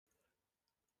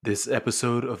This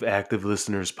episode of Active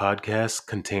Listeners Podcast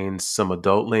contains some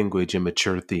adult language and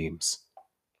mature themes.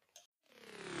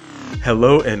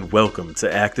 Hello and welcome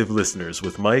to Active Listeners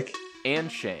with Mike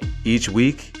and Shane. Each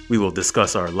week, we will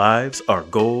discuss our lives, our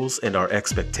goals, and our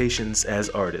expectations as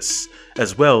artists,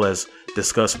 as well as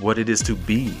discuss what it is to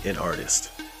be an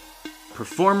artist.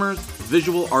 Performers,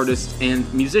 visual artists,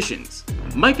 and musicians.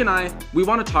 Mike and I, we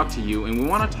want to talk to you, and we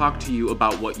want to talk to you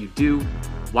about what you do,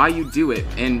 why you do it,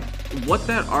 and what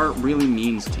that art really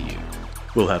means to you.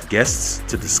 We'll have guests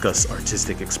to discuss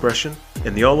artistic expression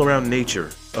and the all-around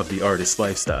nature of the artist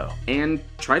lifestyle. And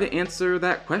try to answer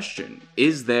that question.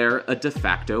 Is there a de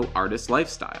facto artist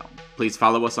lifestyle? Please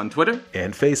follow us on Twitter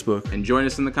and Facebook and join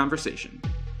us in the conversation.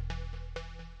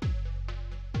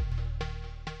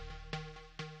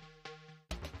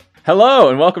 Hello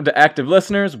and welcome to Active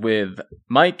Listeners with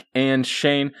Mike and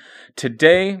Shane.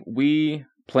 Today we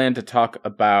plan to talk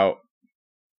about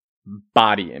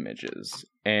body images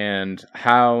and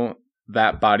how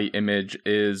that body image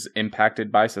is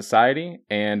impacted by society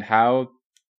and how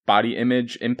body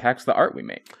image impacts the art we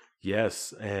make.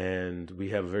 Yes, and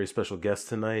we have a very special guest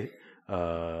tonight,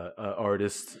 an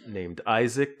artist named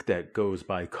Isaac that goes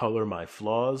by Color My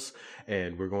Flaws,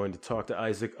 and we're going to talk to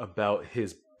Isaac about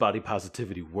his body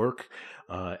positivity work,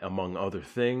 among other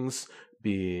things,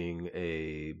 being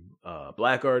a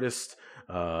black artist,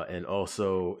 and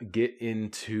also get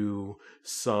into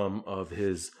some of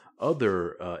his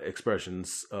other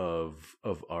expressions of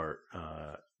art.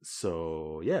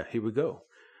 So yeah, here we go.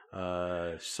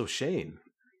 So Shane,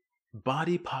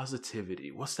 body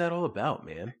positivity, what's that all about,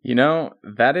 man? You know,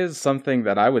 that is something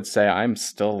that I would say I'm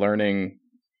still learning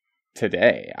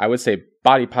today. I would say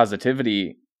body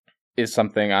positivity is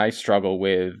something I struggle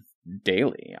with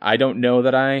daily. I don't know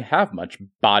that I have much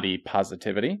body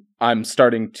positivity. I'm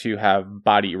starting to have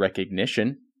body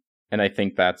recognition, and I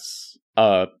think that's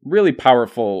a really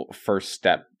powerful first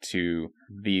step to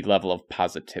the level of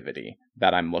positivity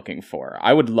that I'm looking for.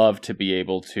 I would love to be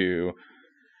able to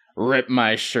rip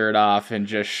my shirt off and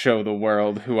just show the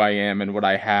world who I am and what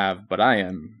I have, but I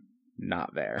am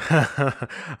not there. I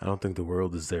don't think the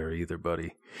world is there either,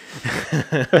 buddy.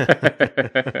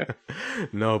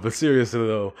 No, but seriously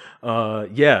though,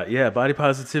 yeah, body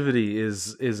positivity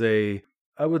is a,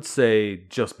 I would say,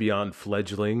 just beyond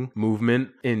fledgling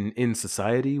movement in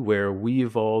society, where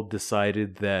we've all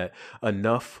decided that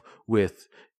enough with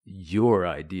your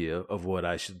idea of what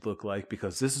I should look like,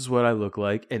 because this is what I look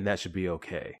like and that should be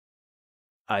okay.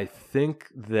 I think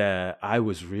that I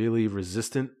was really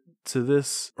resistant to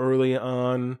this early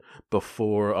on,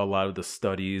 before a lot of the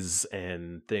studies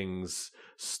and things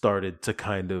started to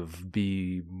kind of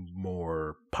be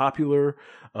more popular,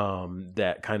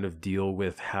 that kind of deal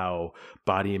with how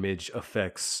body image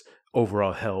affects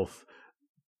overall health,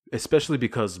 especially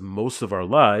because most of our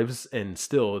lives, and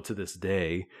still to this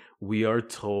day, we are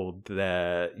told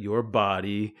that your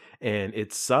body and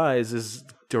its size is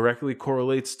directly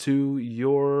correlates to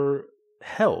your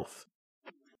health.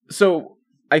 So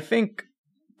I think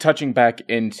touching back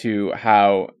into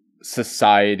how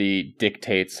society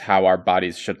dictates how our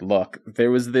bodies should look,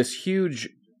 there was this huge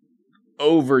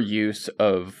overuse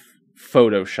of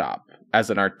Photoshop as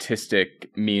an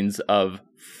artistic means of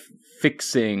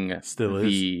fixing It still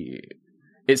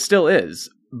is,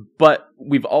 but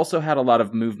we've also had a lot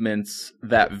of movements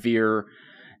that veer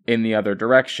in the other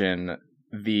direction.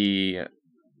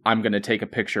 I'm going to take a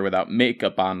picture without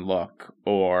makeup on look,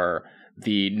 or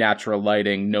the natural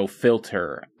lighting, no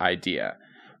filter idea,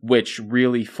 which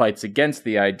really fights against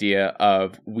the idea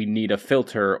of we need a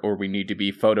filter or we need to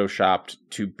be photoshopped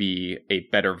to be a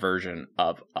better version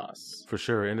of us. For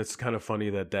sure. And it's kind of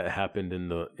funny that happened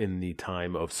in the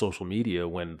time of social media,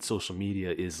 when social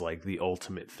media is like the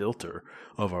ultimate filter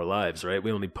of our lives, right?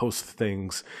 We only post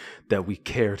things that we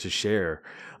care to share.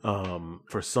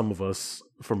 For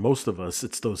most of us,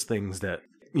 it's those things that,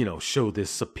 show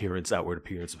this outward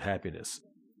appearance of happiness.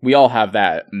 We all have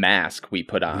that mask we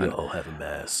put on. We all have a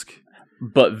mask.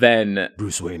 But then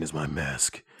Bruce Wayne is my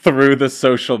mask. Through the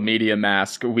social media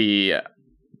mask, we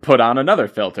put on another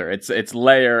filter. It's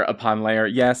layer upon layer.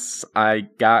 Yes, I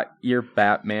got your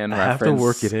Batman reference. I have to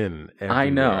work it in. I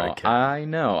know.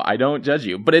 I don't judge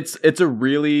you. But it's a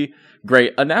really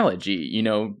great analogy.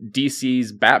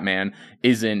 DC's Batman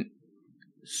isn't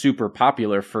super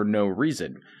popular for no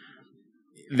reason.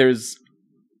 There's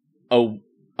a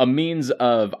means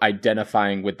of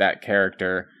identifying with that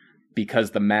character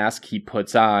because the mask he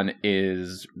puts on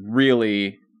is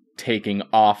really taking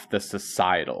off the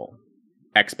societal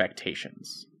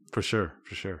expectations. For sure.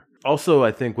 Also,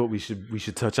 I think what we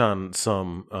should touch on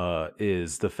some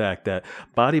is the fact that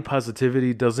body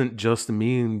positivity doesn't just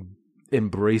mean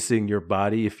embracing your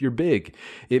body if you're big.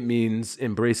 It means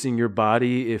embracing your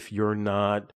body if you're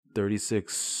not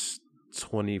 36,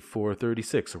 24,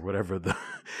 36, or whatever the,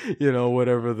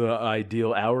 whatever the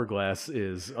ideal hourglass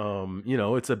is.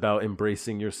 It's about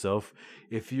embracing yourself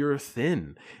if you're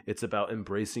thin. It's about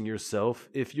embracing yourself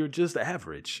if you're just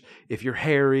average. If you're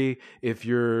hairy, if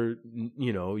you're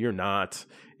not,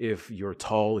 if you're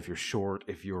tall, if you're short,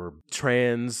 if you're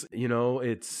trans,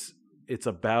 it's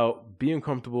about being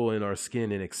comfortable in our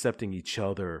skin and accepting each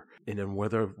other in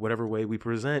whatever way we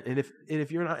present. And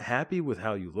if you're not happy with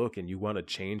how you look and you want to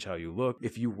change how you look,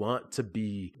 if you want to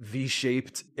be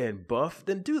V-shaped and buff,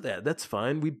 then do that. That's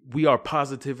fine. We are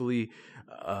positively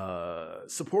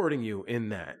supporting you in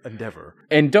that endeavor.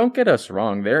 And don't get us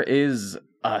wrong, there is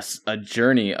a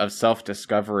journey of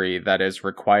self-discovery that is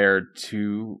required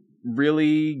to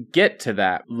really get to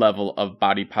that level of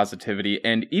body positivity.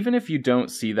 And even if you don't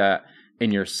see that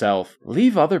in yourself,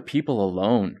 leave other people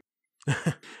alone.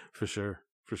 For sure.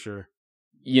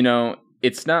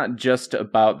 It's not just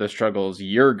about the struggles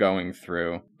you're going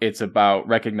through. It's about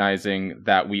recognizing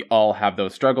that we all have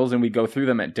those struggles and we go through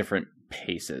them at different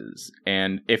paces.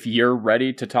 And if you're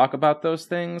ready to talk about those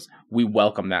things, we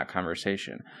welcome that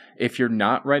conversation. If you're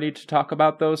not ready to talk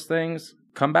about those things,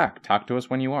 come back. Talk to us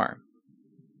when you are.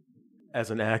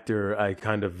 As an actor, I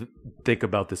kind of think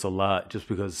about this a lot just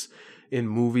because in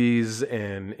movies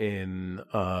and in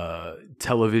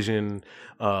television,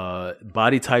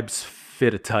 body types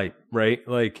fit a type, right?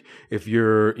 Like if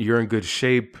you're in good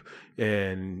shape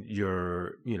and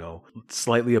you're,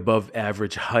 slightly above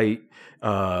average height,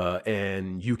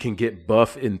 and you can get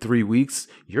buff in 3 weeks,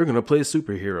 you're going to play a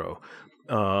superhero.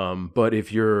 But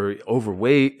if you're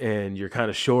overweight and you're kind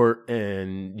of short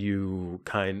and you're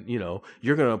going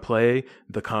to play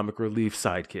the comic relief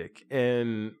sidekick.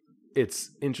 And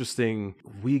it's interesting.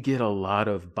 We get a lot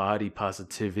of body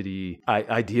positivity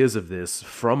ideas of this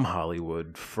from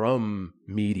Hollywood, from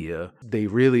media. They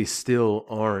really still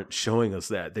aren't showing us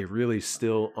that. They really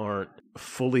still aren't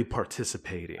fully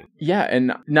participating. Yeah,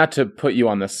 and not to put you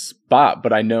on the spot,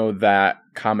 but I know that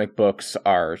comic books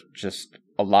are just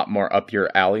a lot more up your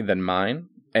alley than mine.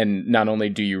 And not only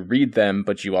do you read them,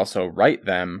 but you also write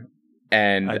them.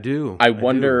 And I do. I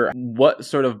wonder what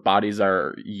sort of bodies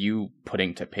are you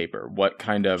putting to paper? What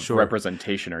kind of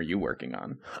representation are you working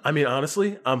on? I mean,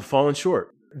 honestly, I'm falling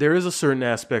short. There is a certain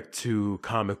aspect to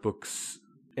comic books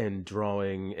and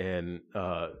drawing and,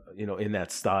 in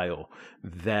that style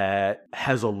that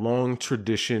has a long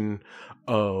tradition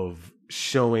of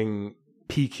showing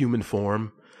peak human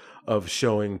form, of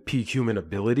showing peak human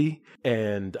ability.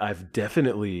 And I've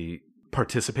definitely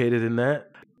participated in that.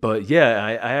 But yeah,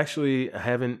 I actually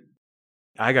haven't.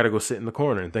 I got to go sit in the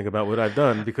corner and think about what I've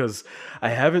done because I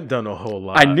haven't done a whole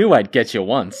lot. I knew I'd get you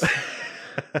once.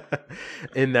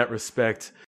 In that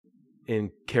respect,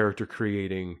 in character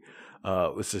creating,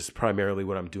 which is primarily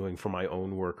what I'm doing for my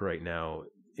own work right now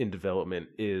in development,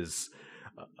 is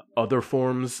other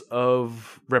forms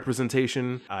of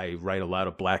representation. I write a lot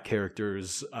of Black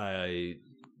characters. I,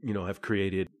 have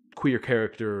created queer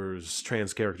characters,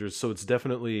 trans characters. So it's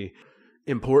definitely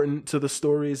important to the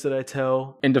stories that I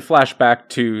tell. And to flash back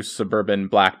to Suburban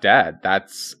Black Dad,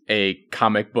 that's a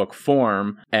comic book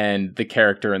form, and the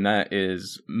character in that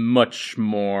is much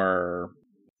more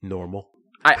normal.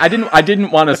 I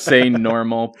didn't want to say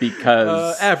normal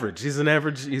because average. He's an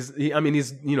average. He's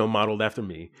modeled after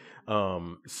me.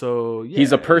 So yeah,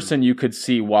 he's a person you could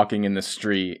see walking in the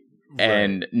street,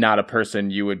 and not a person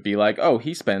you would be like, oh,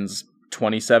 he spends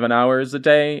 27 hours a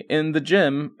day in the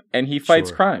gym and he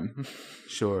fights crime.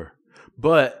 Sure.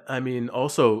 But I mean,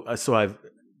 also,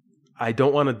 I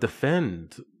don't want to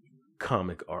defend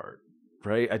comic art,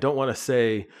 right? I don't want to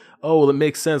say, oh, well, it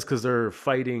makes sense because they're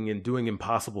fighting and doing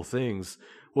impossible things.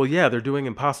 Well, yeah, they're doing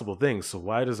impossible things. So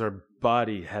why does our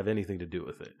body have anything to do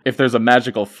with it? If there's a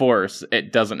magical force,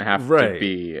 it doesn't have to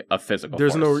be a physical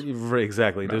force.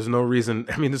 Exactly. Right. There's no reason.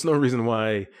 I mean, there's no reason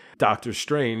why Doctor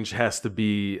Strange has to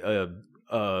be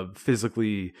a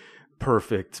physically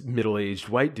perfect middle-aged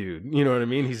white dude. You know what I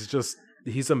mean? He's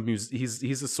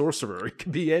a sorcerer. It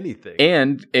could be anything.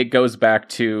 And it goes back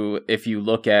to, if you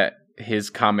look at his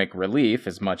comic relief,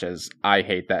 as much as I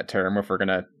hate that term, if we're going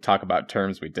to talk about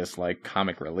terms we dislike,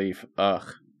 comic relief,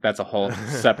 that's a whole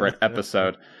separate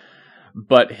episode.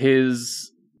 But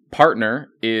his partner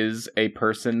is a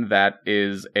person that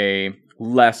is a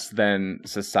less than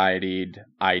society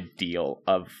ideal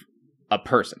of a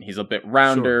person. He's a bit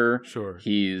rounder. Sure.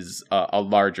 He's a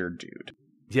larger dude.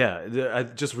 Yeah,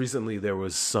 just recently there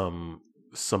was some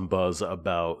buzz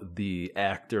about the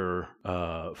actor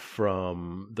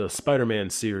from the Spider-Man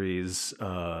series,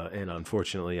 and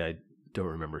unfortunately I don't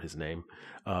remember his name,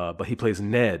 but he plays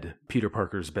Ned, Peter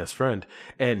Parker's best friend,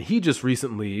 and he just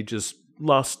recently just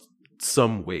lost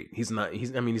some weight. He's not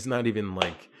even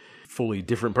like fully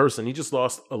different person. He just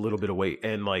lost a little bit of weight,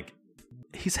 and like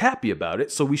he's happy about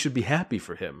it, so we should be happy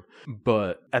for him.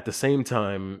 But at the same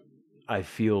time, I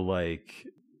feel like,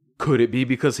 could it be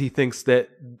because he thinks that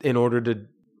in order to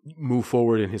move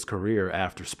forward in his career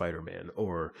after Spider-Man,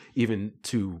 or even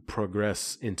to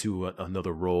progress into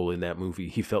another role in that movie,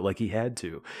 he felt like he had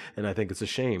to? And I think it's a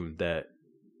shame that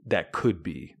that could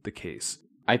be the case.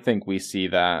 I think we see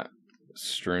that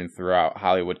strewn throughout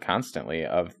Hollywood constantly,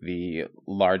 of the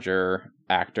larger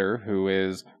actor who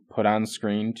is put on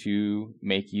screen to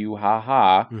make you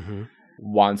ha-ha,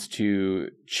 wants to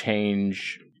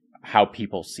change how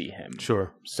people see him.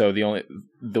 Sure. So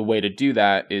the way to do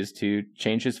that is to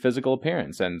change his physical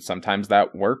appearance, and sometimes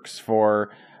that works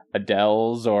for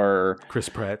Adele's or Chris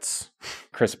Pratt's.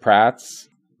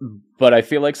 But I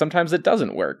feel like sometimes it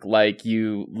doesn't work. Like,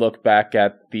 you look back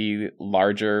at the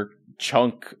larger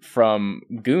chunk from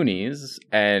Goonies,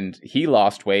 and he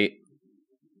lost weight,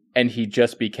 and he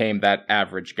just became that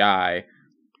average guy.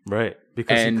 Right.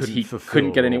 Because he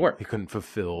couldn't get any work. He couldn't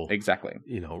fulfill exactly,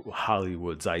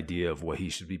 Hollywood's idea of what he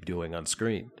should be doing on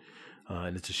screen.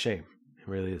 And it's a shame. It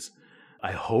really is.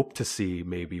 I hope to see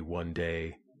maybe one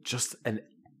day just an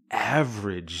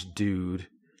average dude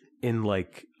in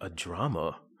like a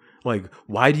drama. Like,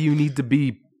 why do you need to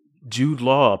be Jude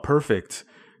Law perfect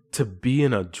to be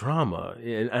in a drama?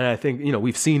 And I think,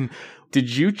 we've seen...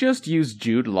 Did you just use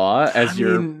Jude Law as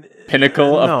your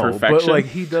pinnacle of perfection? But like,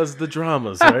 he does the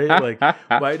dramas, right? Like,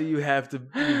 why do you have to?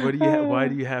 Why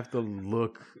do you have to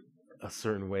look a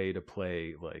certain way to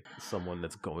play like someone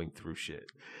that's going through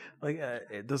shit? Like,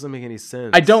 it doesn't make any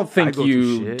sense. I don't think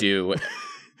you do.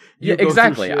 Yeah,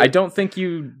 exactly. I don't think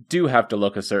you do have to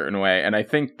look a certain way, and I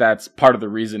think that's part of the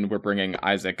reason we're bringing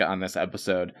Isaac on this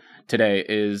episode today,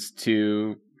 is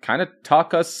to kind of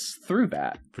talk us through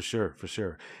that. For sure.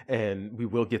 And we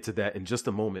will get to that in just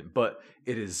a moment. But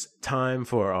it is time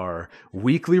for our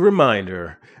weekly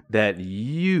reminder that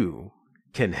you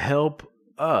can help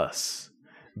us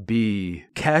be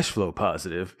cash flow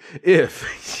positive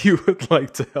if you would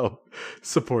like to help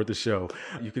support the show.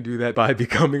 You can do that by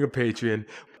becoming a Patreon.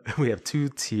 We have 2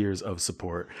 tiers of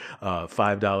support,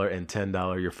 $5 and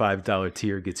 $10. Your $5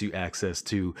 tier gets you access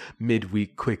to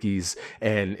midweek quickies,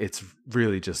 and it's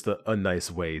really just a nice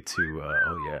way to,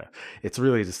 it's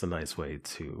really just a nice way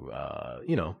to,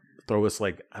 throw us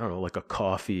like a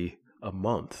coffee a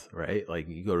month, right? Like,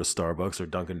 you go to Starbucks or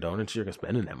Dunkin' Donuts, you're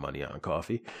spending that money on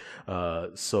coffee.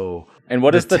 And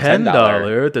what is the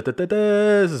 $10?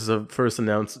 This is the first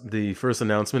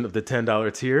announcement of the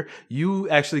 $10 tier. You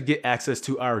actually get access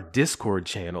to our Discord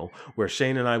channel, where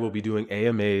Shane and I will be doing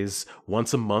AMAs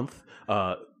once a month.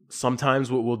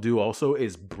 Sometimes what we'll do also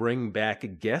is bring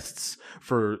back guests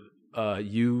for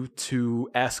you to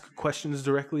ask questions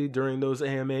directly during those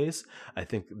AMAs. I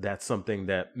think that's something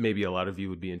that maybe a lot of you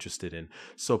would be interested in.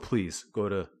 So please go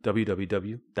to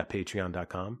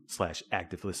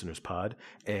www.patreon.com/activelistenerspod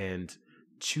and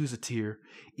choose a tier.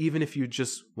 Even if you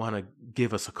just want to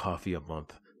give us a coffee a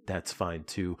month, that's fine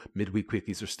too. Midweek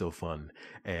quickies are still fun,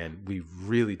 and we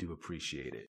really do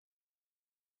appreciate it.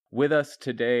 With us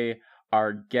today,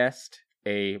 our guest,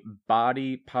 a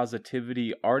body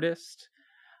positivity artist,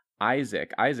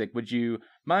 Isaac. Isaac, would you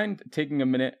mind taking a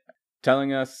minute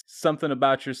telling us something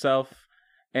about yourself?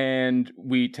 And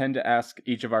we tend to ask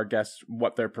each of our guests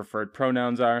what their preferred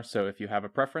pronouns are. So if you have a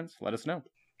preference, let us know.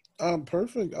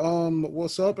 Perfect.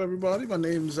 What's up, everybody? My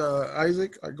name's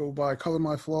Isaac. I go by Color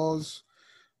My Flaws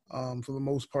for the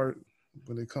most part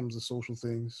when it comes to social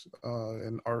things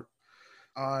and art.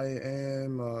 I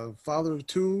am a father of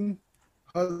 2,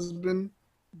 husband,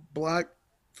 black,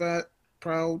 fat,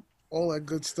 proud, all that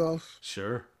good stuff.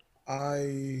 Sure.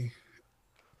 I'm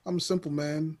a simple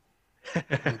man.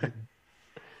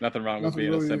 Nothing wrong with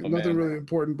being a simple man. Nothing really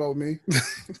important about me.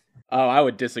 Oh, I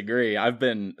would disagree. I've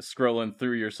been scrolling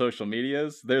through your social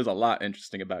medias. There's a lot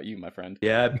interesting about you, my friend.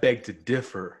 Yeah, I beg to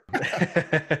differ.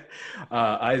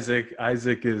 Isaac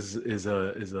is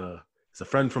a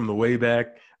friend from the way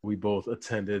back. We both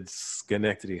attended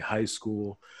Schenectady High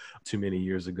School too many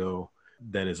years ago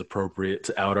than is appropriate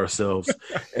to out ourselves.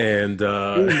 And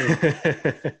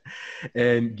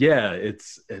and yeah,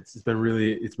 it's been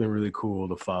really cool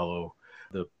to follow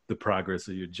the progress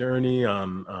of your journey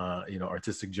on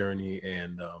artistic journey,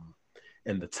 and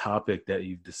the topic that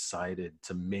you've decided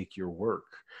to make your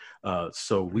work.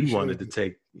 So we wanted to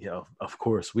take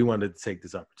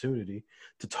this opportunity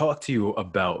to talk to you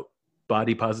about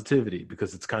body positivity,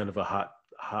 because it's kind of a hot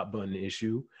button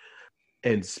issue,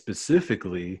 and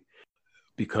specifically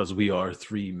because we are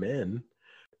three men,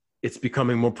 it's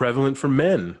becoming more prevalent for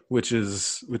men, which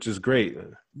is great.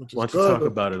 which is Why don't you good. talk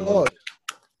about it a little?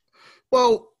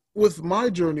 Well, with my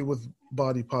journey with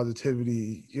body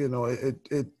positivity,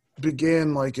 it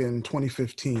began like in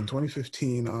 2015.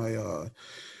 2015, I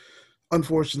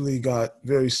unfortunately got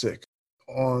very sick,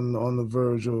 on the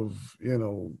verge of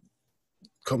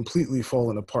completely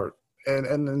falling apart, and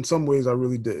in some ways I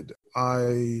really did.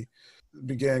 I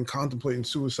began contemplating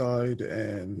suicide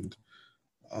and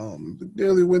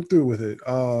nearly went through with it.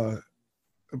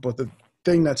 But the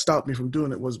thing that stopped me from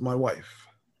doing it was my wife.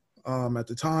 At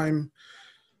the time,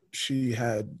 she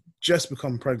had just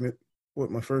become pregnant with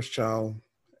my first child,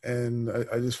 and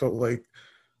I just felt like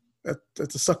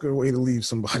that's a sucker way to leave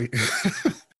somebody.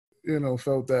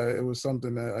 Felt that it was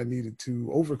something that I needed to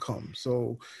overcome.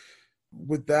 So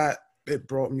with that, it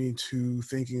brought me to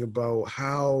thinking about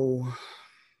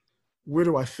where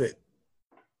do I fit?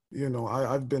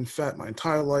 I've been fat my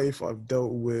entire life. I've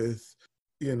dealt with,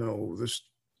 this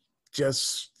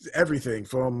just everything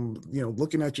from,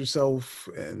 looking at yourself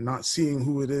and not seeing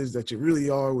who it is that you really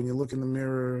are when you look in the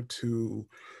mirror, to,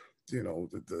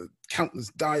 the countless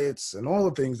diets and all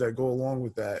the things that go along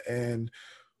with that. And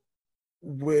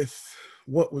with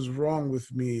what was wrong with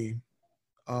me,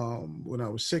 when I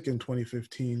was sick in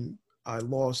 2015, I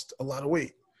lost a lot of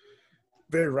weight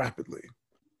very rapidly.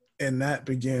 And that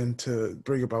began to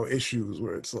bring about issues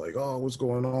where it's like, oh, what's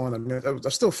going on? I mean, I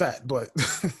was still fat, but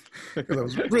because I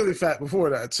was really fat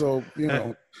before that. So,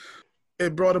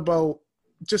 it brought about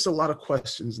just a lot of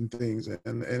questions and things.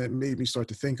 And it made me start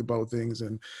to think about things.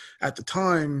 And at the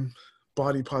time,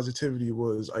 body positivity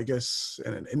was, I guess,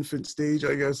 in an infant stage,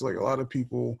 I guess, like a lot of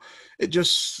people, it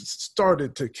just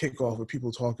started to kick off with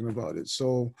people talking about it.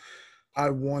 So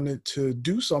I wanted to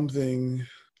do something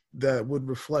that would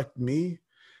reflect me.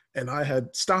 And I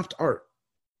had stopped art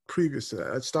previous to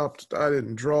that. I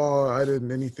didn't draw, I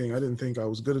didn't anything. I didn't think I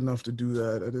was good enough to do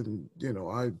that.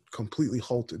 I completely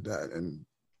halted that and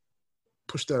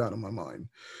pushed that out of my mind.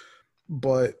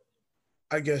 But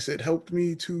I guess it helped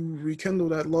me to rekindle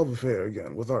that love affair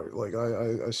again with art. Like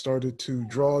I started to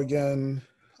draw again.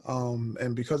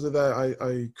 And because of that,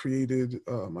 I created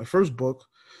my first book,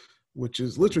 which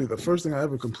is literally the first thing I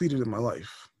ever completed in my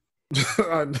life.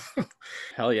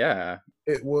 Hell yeah.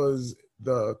 It was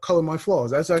the Color My Flaws.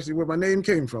 That's actually where my name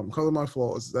came from. Color My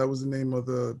Flaws. That was the name of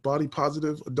the body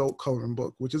positive adult coloring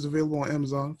book, which is available on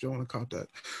Amazon if you want to cop that.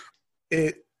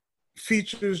 It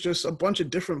features just a bunch of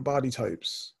different body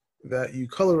types that you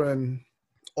color in,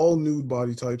 all nude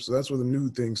body types. So that's where the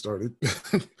nude thing started.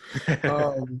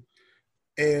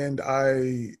 And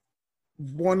I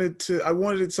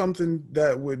wanted something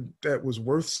that was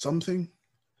worth something.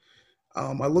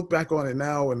 I look back on it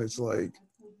now and it's like,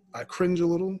 I cringe a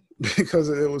little because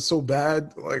it was so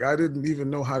bad. Like I didn't even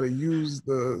know how to use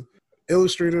the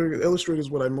Illustrator. Illustrator is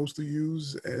what I mostly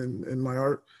use in my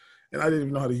art, and I didn't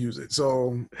even know how to use it.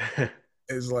 So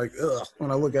it's like, ugh,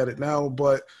 when I look at it now,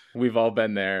 but we've all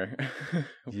been there.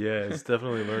 Yeah, it's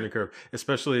definitely a learning curve,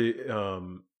 especially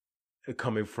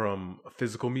coming from a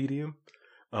physical medium,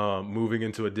 moving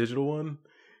into a digital one.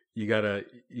 You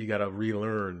gotta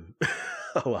relearn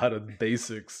a lot of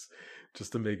basics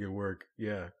just to make it work.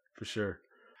 Yeah, for sure.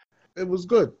 It was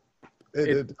good.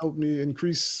 It helped me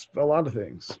increase a lot of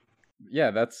things.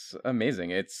 Yeah, that's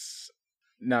amazing. It's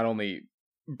not only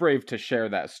brave to share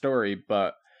that story,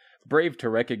 but brave to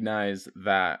recognize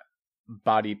that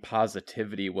body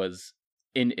positivity was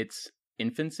in its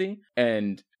infancy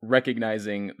and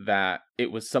recognizing that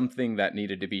it was something that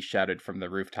needed to be shouted from the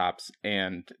rooftops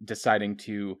and deciding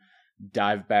to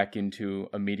dive back into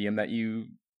a medium that you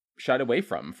shied away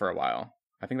from for a while.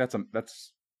 I think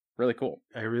that's really cool.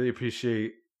 I really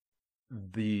appreciate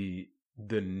the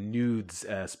nudes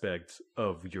aspect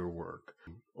of your work.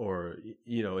 Or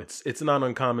it's not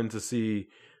uncommon to see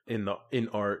in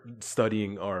art,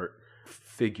 studying art,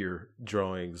 figure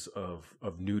drawings of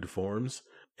nude forms.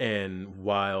 And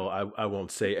while I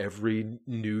won't say every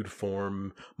nude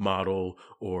form model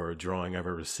or drawing I've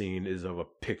ever seen is of a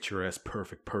picturesque,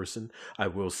 perfect person, I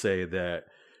will say that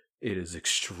it is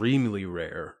extremely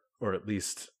rare, or at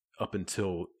least up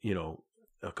until,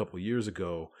 a couple of years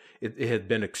ago, it had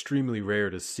been extremely rare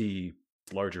to see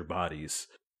larger bodies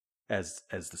as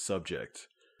the subject.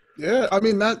 Yeah, I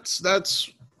mean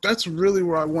that's really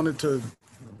where I wanted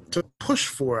to push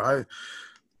for.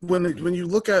 When you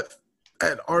look at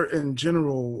at art in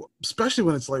general, especially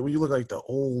when it's like when you look like the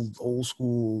old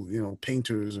school,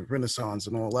 painters and Renaissance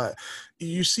and all that,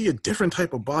 you see a different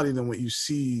type of body than what you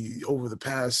see over the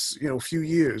past, few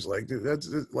years. Like that's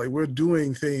like we're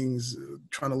doing things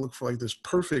trying to look for like this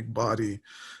perfect body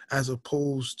as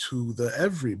opposed to the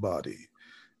everybody.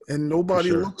 And For nobody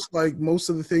sure. looks like most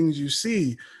of the things you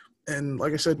see. And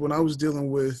like I said, when I was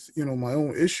dealing with, my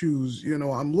own issues,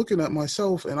 I'm looking at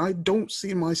myself and I don't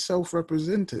see myself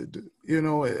represented.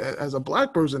 As a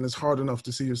Black person, it's hard enough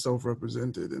to see yourself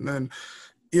represented. And then,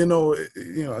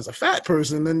 as a fat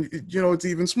person, then, it's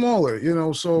even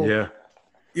smaller, so, Yeah.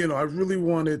 I really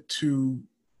wanted to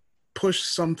push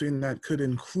something that could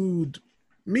include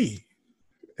me.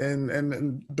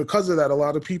 And because of that, a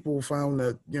lot of people found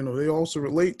that, they also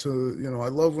relate to, I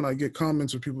love when I get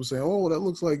comments where people say, oh, that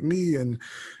looks like me. And,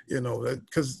 that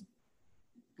because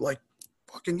like,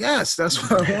 fucking yes, that's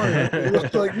what I wanted. It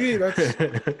looks like me.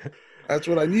 That's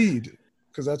what I need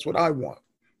because that's what I want.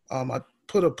 I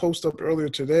put a post up earlier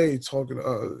today talking,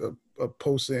 a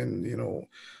post saying,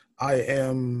 I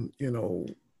am,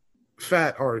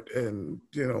 fat art and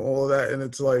all of that, and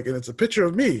it's a picture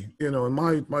of me in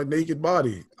my naked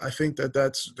body. I think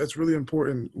that's really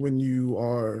important when you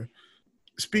are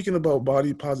speaking about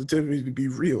body positivity, to be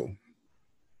real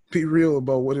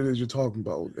about what it is you're talking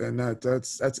about, and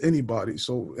that's anybody.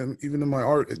 So, and even in my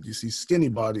art, you see skinny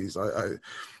bodies. I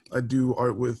do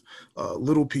art with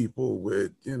little people,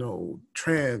 with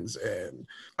trans, and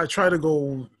I try to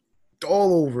go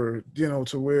all over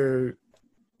to where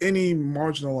any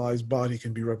marginalized body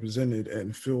can be represented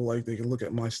and feel like they can look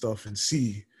at my stuff and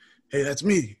see, hey, that's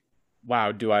me.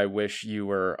 Wow, do I wish you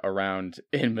were around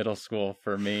in middle school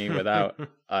for me, without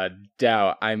a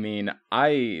doubt. I mean,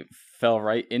 I fell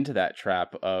right into that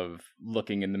trap of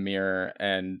looking in the mirror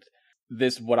and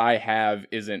what I have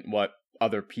isn't what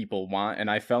other people want.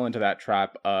 And I fell into that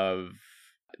trap of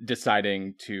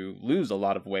deciding to lose a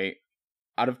lot of weight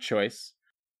out of choice.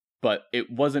 But it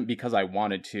wasn't because I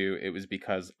wanted to, it was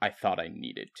because I thought I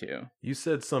needed to. You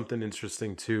said something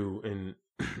interesting too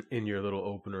in your little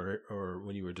opener, or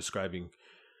when you were describing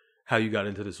how you got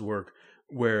into this work,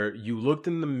 where you looked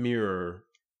in the mirror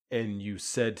and you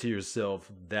said to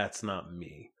yourself, that's not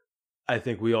me. I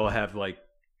think we all have like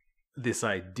this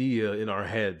idea in our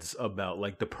heads about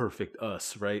like the perfect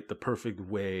us, right? The perfect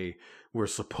way we're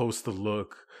supposed to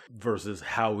look versus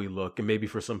how we look. And maybe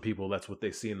for some people, that's what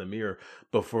they see in the mirror.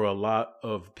 But for a lot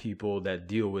of people that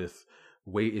deal with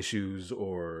weight issues,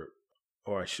 or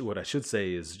what I should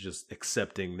say is just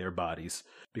accepting their bodies,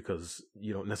 because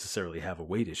you don't necessarily have a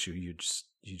weight issue.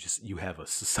 You have a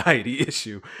society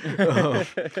issue, um,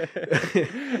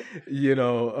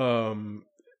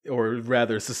 or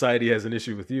rather society has an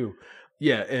issue with you.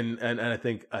 Yeah. And I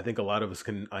think a lot of us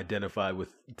can identify with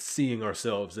seeing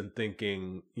ourselves and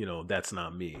thinking, that's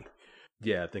not me.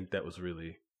 Yeah. I think that was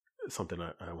really something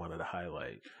I wanted to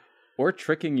highlight. Or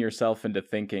tricking yourself into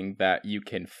thinking that you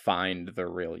can find the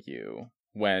real you,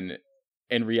 when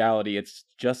in reality it's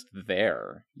just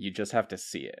there. You just have to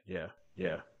see it. Yeah.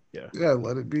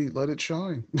 Let it be, let it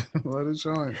shine. Let it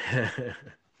shine.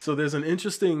 So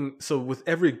with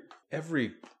every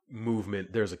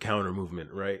movement, there's a counter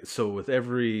movement, right? So with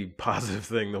every positive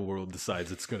thing the world decides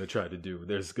it's going to try to do,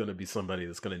 there's going to be somebody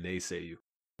that's going to naysay you.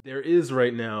 There is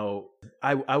right now,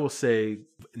 I will say,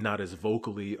 not as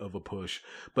vocally of a push,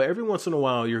 but every once in a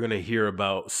while you're going to hear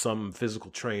about some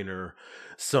physical trainer,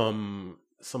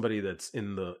 somebody that's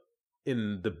in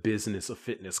the business of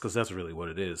fitness, because that's really what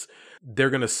it is.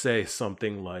 They're going to say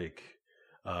something like,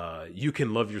 you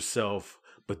can love yourself,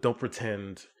 but don't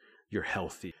pretend you're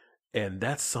healthy. And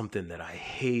that's something that I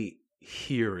hate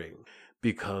hearing,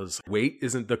 because weight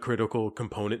isn't the critical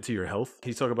component to your health. Can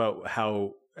you talk about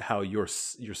how your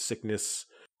sickness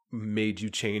made you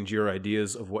change your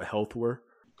ideas of what health were?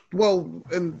 Well,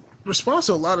 in response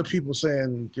to a lot of people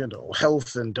saying,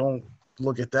 health and don't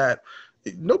look at that,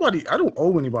 I don't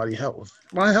owe anybody health.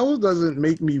 My health doesn't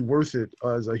make me worth it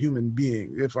as a human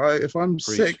being. If I'm Preach.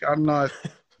 sick, I'm not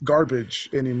garbage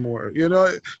anymore. You know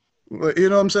what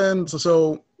I'm saying?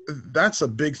 So that's a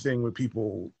big thing with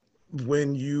people.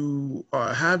 When you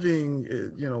are having,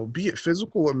 be it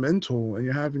physical or mental, and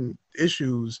you're having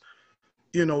issues,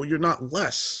 you're not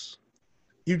less.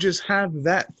 You just have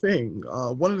that thing.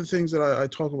 One of the things that I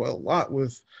talk about a lot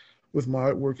with my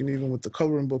artwork, and even with the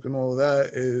coloring book and all of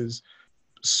that, is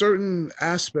certain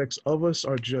aspects of us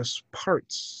are just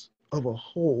parts of a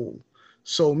whole.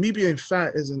 So me being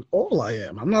fat isn't all I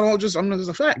am. I'm not just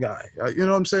a fat guy. You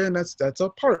know what I'm saying? That's a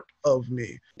part of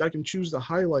me. I can choose to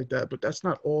highlight that, but that's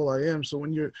not all I am. So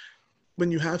when you're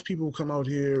when you have people come out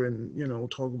here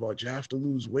and talk about you have to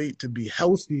lose weight to be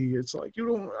healthy, it's like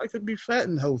I could be fat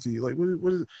and healthy. Like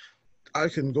what is, I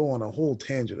can go on a whole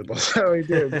tangent about that right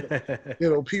there.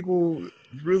 But people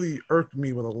really irk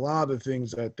me with a lot of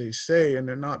things that they say, and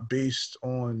they're not based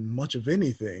on much of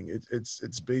anything.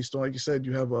 It's based on, like you said,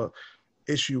 you have a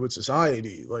issue with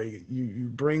society. Like you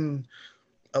bring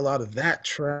a lot of that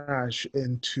trash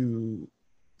into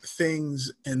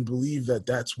things and believe that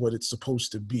that's what it's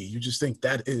supposed to be. You just think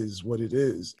that is what it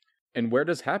is. And where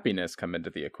does happiness come into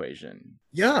the equation?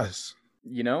 Yes.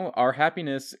 Our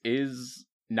happiness is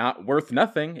not worth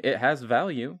nothing. It has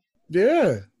value.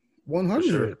 Yeah.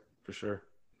 100. For sure.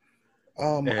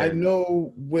 I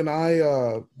know when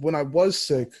I was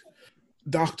sick,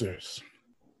 doctors,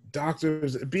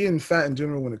 being fat in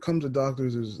general, when it comes to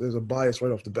doctors, there's a bias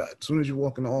right off the bat. As soon as you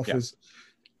walk in the office,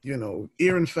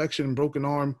 ear infection, broken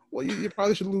arm, well, you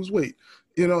probably should lose weight,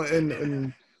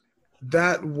 and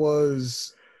that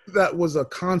was a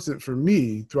constant for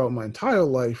me throughout my entire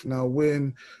life. Now,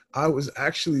 when I was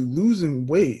actually losing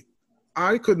weight,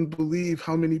 I couldn't believe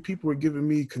how many people were giving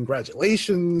me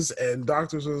congratulations, and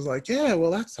doctors was like, "Yeah,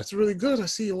 well, that's really good. I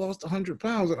see you lost 100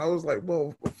 pounds," and I was like,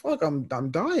 "Well, fuck, I'm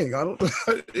dying. I don't,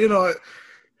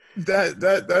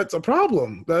 that's a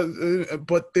problem."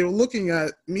 But they were looking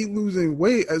at me losing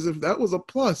weight as if that was a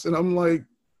plus, and I'm like,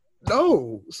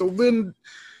 no. So then,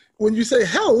 when you say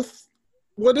health,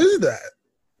 what is that?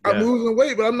 Yeah. I'm losing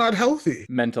weight, but I'm not healthy.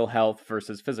 Mental health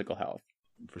versus physical health.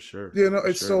 For sure.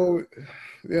 It's so,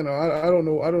 I don't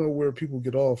know where people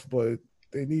get off, but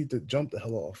they need to jump the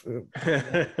hell off.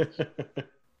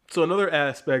 So another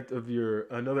aspect of your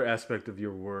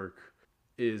work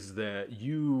is that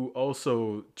you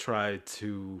also try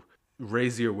to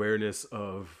raise the awareness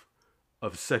of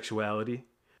sexuality,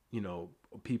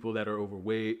 people that are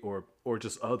overweight or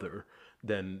just other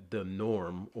than the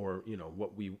norm, or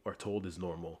what we are told is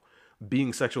normal,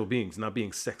 being sexual beings, not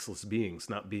being sexless beings,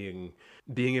 not being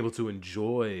able to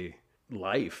enjoy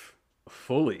life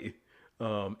fully.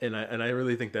 And I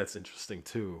really think that's interesting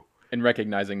too. And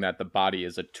recognizing that the body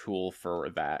is a tool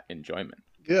for that enjoyment.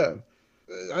 Yeah.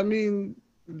 I mean,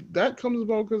 that comes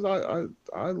about because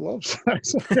I love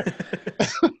sex.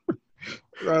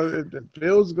 It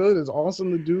feels good. It's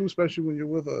awesome to do, especially when you're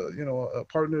with a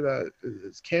partner that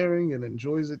is caring and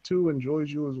enjoys it too,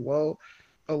 enjoys you as well.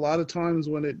 A lot of times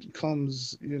when it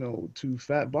comes, to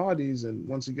fat bodies, and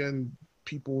once again,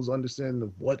 people's understanding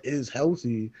of what is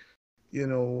healthy,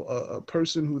 a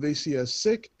person who they see as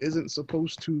sick isn't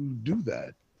supposed to do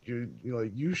that.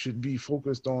 You should be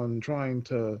focused on trying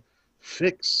to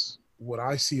fix what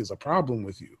I see as a problem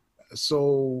with you.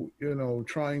 So,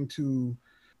 trying to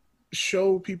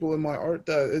show people in my art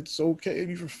that it's okay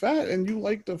if you're fat and you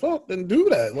like to fuck, then do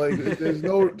that. Like, there's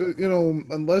no,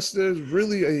 unless there's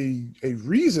really a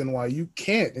reason why you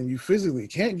can't, and you physically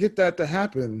can't get that to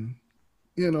happen,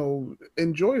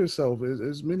 enjoy yourself.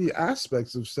 There's many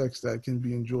aspects of sex that can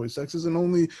be enjoyed. Sex isn't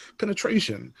only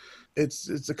penetration.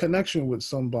 It's a connection with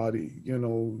somebody,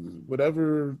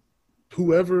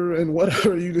 whoever and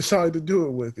whatever you decide to do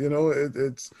it with,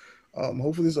 it's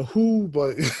hopefully it's a who,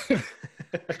 but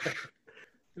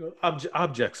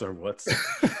objects are what's.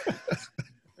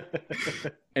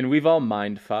 And we've all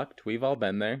mind fucked. We've all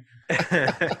been there.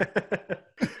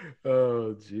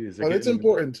 Oh, geez. But it's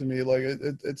important to me. Like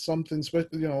it's something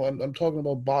special. I'm talking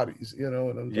about bodies. And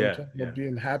I'm talking about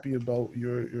being happy about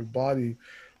your body,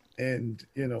 and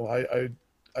I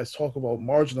talk about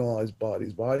marginalized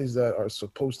bodies that are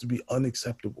supposed to be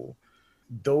unacceptable.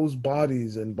 Those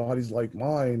bodies and bodies like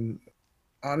mine,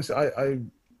 honestly, I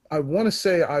want to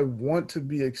say I want to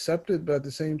be accepted, but at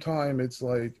the same time, it's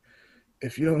like,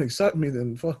 if you don't accept me,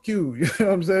 then fuck you. You know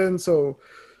what I'm saying? So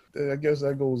I guess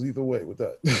that goes either way with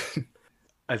that.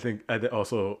 I think I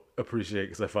also appreciate,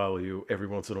 because I follow you every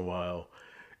once in a while.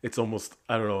 It's almost,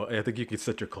 I don't know, I think you could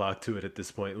set your clock to it at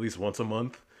this point. At least once a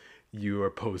month, you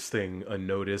are posting a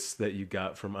notice that you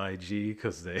got from IG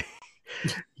because they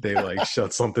like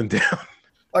shut something down.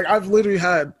 Like, I've literally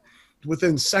had,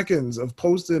 within seconds of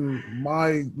posting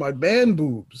my man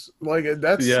boobs, like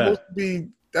that's supposed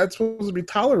to be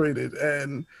tolerated,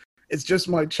 and it's just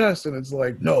my chest, and it's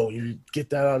like, no, you get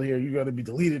that out of here. You got to be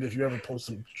deleted if you ever post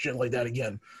some shit like that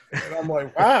again. And I'm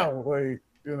like, wow, like,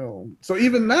 so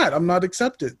even that, I'm not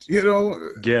accepted.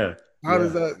 Yeah. How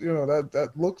does that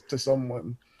that look to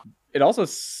someone? It also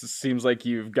seems like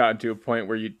you've gotten to a point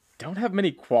where you don't have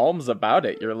many qualms about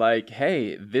it. You're like,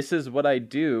 hey, this is what I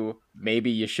do. Maybe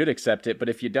you should accept it, but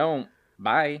if you don't,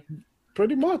 bye.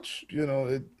 Pretty much,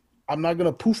 I'm not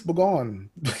gonna poof be gone.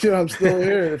 I'm still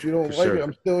here. If you don't like it,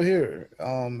 I'm still here.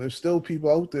 There's still people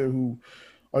out there who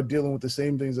are dealing with the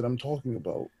same things that I'm talking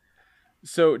about.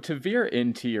 So to veer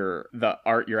into the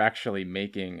art you're actually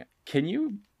making, can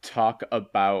you talk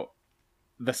about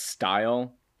the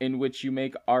style in which you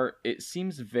make art? It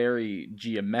seems very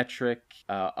geometric,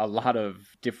 a lot of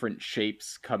different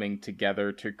shapes coming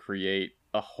together to create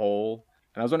a whole.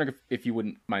 And I was wondering if you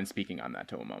wouldn't mind speaking on that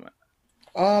to a moment.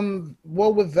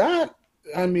 Well, with that,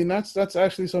 I mean that's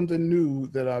actually something new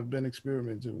that I've been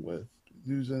experimenting with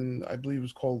using. I believe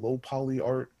it's called low poly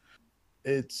art.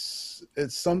 It's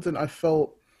something I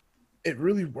felt it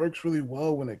really works really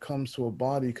well when it comes to a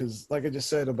body because, like I just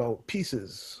said about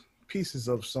pieces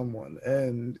of someone,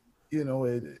 and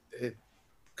it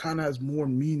kind of has more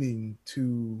meaning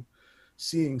to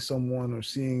seeing someone or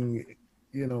seeing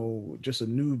just a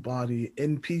nude body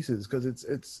in pieces because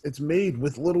it's made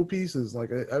with little pieces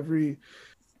like every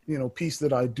piece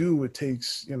that I do, it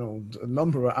takes a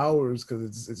number of hours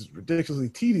because it's ridiculously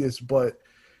tedious, but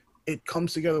it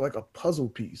comes together like a puzzle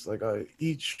piece. Like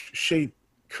each shape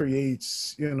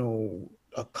creates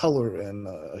a color and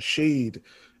a shade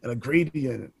and a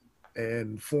gradient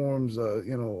and forms a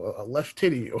left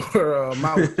titty or a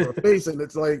mouth or a face, and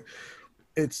it's like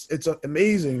it's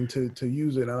amazing to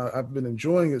use it, and I've been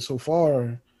enjoying it so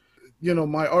far.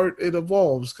 My art, it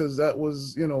evolves because that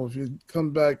was, if you come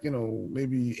back,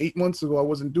 maybe 8 months ago, I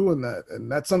wasn't doing that,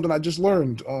 and that's something I just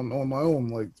learned on my own.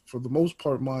 Like for the most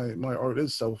part, my art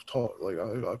is self-taught. Like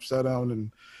I've sat down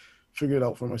and figured it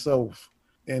out for myself,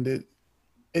 and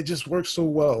it just works so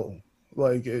well.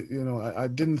 Like I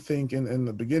didn't think in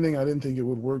the beginning, I didn't think it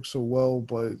would work so well,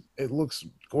 but it looks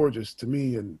gorgeous to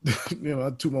me, and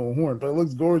I toot my own horn, but it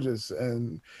looks gorgeous,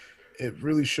 and it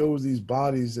really shows these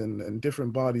bodies and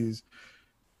different bodies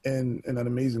in an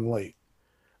amazing light.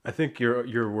 I think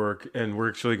your work, and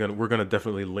we're gonna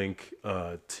definitely link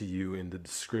to you in the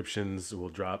descriptions. We'll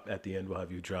drop at the end. We'll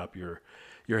have you drop your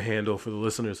handle for the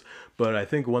listeners. But I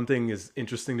think one thing is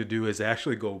interesting to do is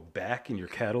actually go back in your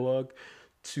catalog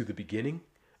to the beginning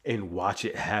and watch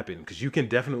it happen because you can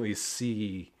definitely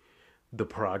see the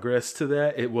progress to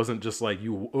that. It wasn't just like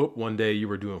one day you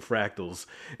were doing fractals.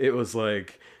 It was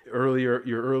like your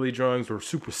early drawings were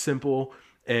super simple,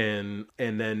 and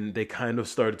then they kind of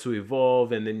started to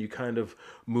evolve, and then you kind of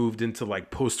moved into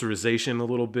like posterization a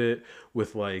little bit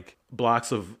with like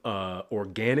blocks of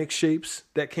organic shapes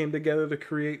that came together to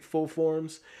create full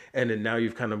forms, and then now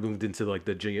you've kind of moved into like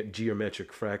the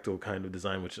geometric fractal kind of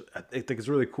design, which I think is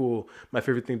really cool. My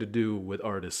favorite thing to do with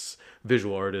artists,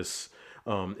 visual artists,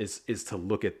 is to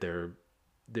look at their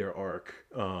arc,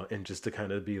 and just to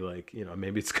kind of be like,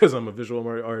 maybe it's because I'm a visual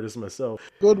artist myself.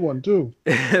 Good one too.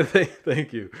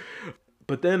 Thank you.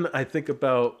 But then I think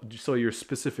about, so your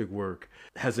specific work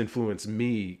has influenced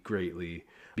me greatly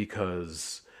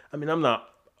because, I mean, I'm not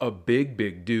a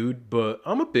big dude, but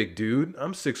I'm a big dude.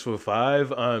 I'm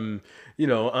 6'5".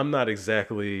 I'm not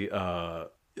exactly,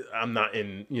 I'm not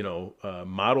in,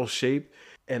 model shape.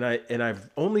 And I've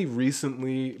only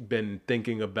recently been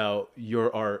thinking about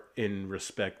your art in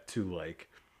respect to like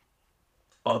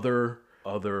other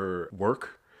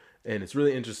work, and it's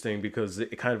really interesting because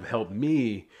it kind of helped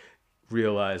me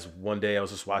realize. One day I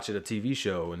was just watching a TV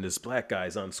show and this black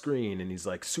guy's on screen and he's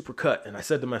like super cut, and I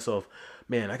said to myself,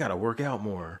 man, I gotta work out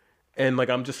more. And like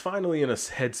I'm just finally in a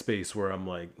headspace where I'm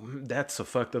like, that's a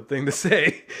fucked up thing to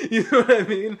say." You know what I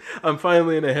mean? I'm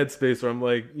finally in a headspace where I'm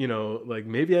like, like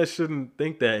maybe I shouldn't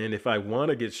think that, and if I want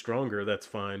to get stronger, that's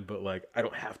fine, but like I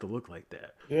don't have to look like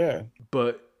that. Yeah.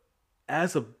 But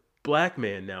as a black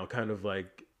man now, kind of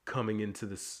like coming into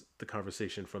the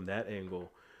conversation from that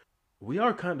angle, we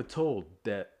are kind of told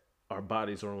that our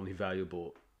bodies are only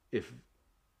valuable if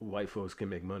white folks can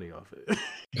make money off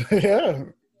Yeah.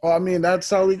 Well, I mean, that's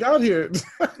how we got here.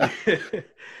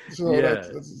 it. So Yeah. that's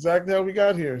exactly how we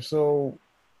got here. So,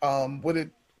 when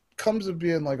it comes to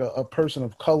being like a person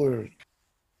of color,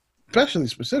 especially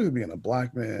specifically being a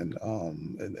black man,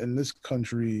 in this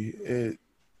country,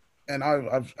 and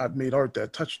I've made art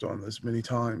that touched on this many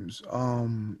times.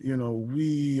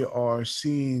 We are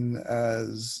seen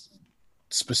as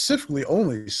specifically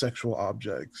only sexual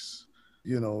objects.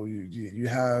 You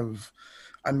have.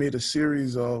 I made a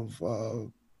series of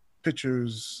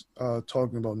pictures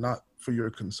talking about not for your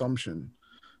consumption.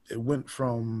 It went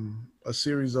from a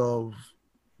series of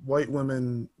white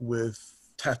women with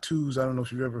tattoos. I don't know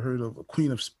if you've ever heard of a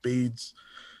Queen of Spades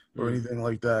or Mm, anything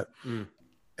like that. mm.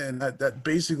 And that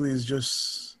basically is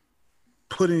just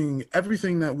putting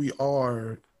everything that we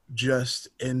are just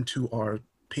into our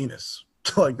penis.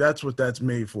 Like that's what that's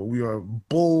made for. We are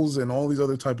bulls and all these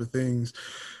other type of things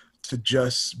to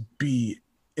just be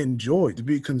enjoyed, to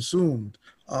be consumed.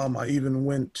 I even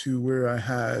went to where I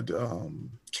had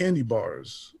candy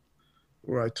bars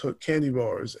where I took candy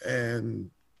bars and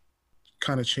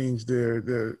kind of changed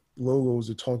their logos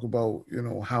to talk about, you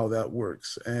know, how that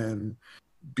works. And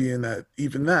being that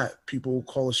even that people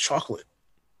call us chocolate,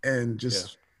 and Yeah.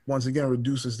 just once again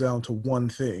reduce us down to one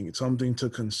thing. It's something to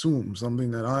consume,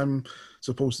 something that I'm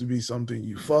supposed to be something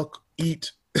you fuck,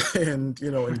 eat, and,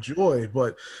 you know, enjoy.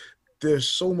 But there's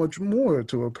so much more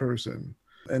to a person,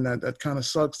 and that kind of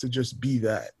sucks to just be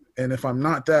that. And if I'm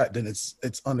not that, then it's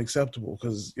unacceptable,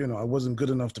 because, you know, I wasn't good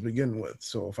enough to begin with.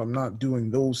 So if I'm not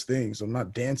doing those things, I'm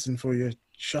not dancing for you,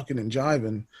 shucking and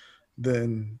jiving,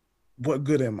 then what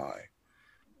good am I?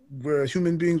 We're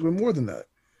human beings. We're more than that.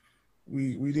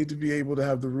 We need to be able to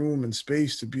have the room and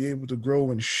space to be able to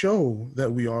grow and show that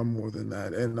we are more than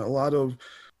that. And a lot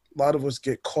of us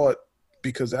get caught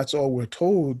because that's all we're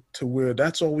told, to where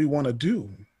that's all we want to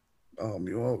do.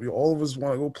 You know, all of us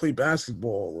want to go play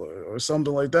basketball or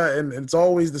something like that, and it's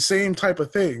always the same type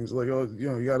of things. Like, oh, you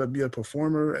know, you got to be a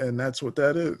performer, and that's what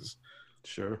that is.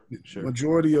 Sure. Sure.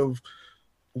 Majority of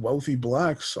wealthy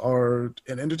blacks are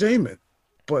in entertainment,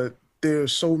 but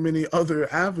there's so many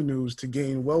other avenues to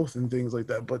gain wealth and things like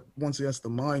that. But once again, that's the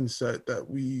mindset that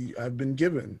we have been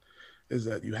given, is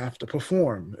that you have to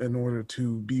perform in order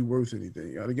to be worth anything.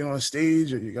 You got to get on a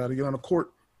stage, or you got to get on a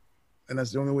court, and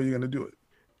that's the only way you're going to do it.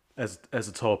 As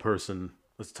a tall person,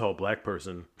 as a tall black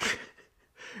person,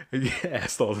 I get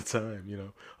asked all the time, you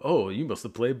know, oh, you must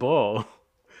have played ball.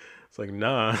 It's like,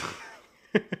 nah.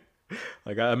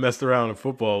 Like, I messed around in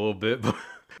football a little bit, but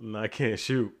I can't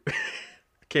shoot. I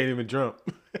can't even jump.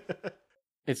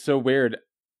 It's so weird.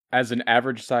 As an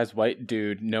average sized white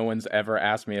dude, no one's ever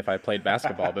asked me if I played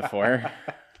basketball before.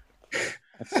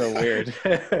 That's so weird.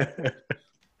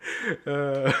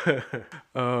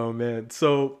 Oh man.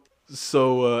 So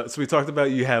we talked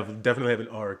about, you definitely have an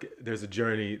arc. There's a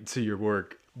journey to your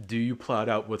work. Do you plot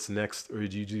out what's next, or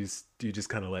do you just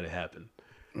kind of let it happen?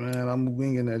 Man, I'm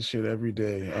winging that shit every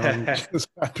day. I'm just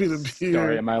happy to be Story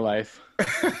here. of my life.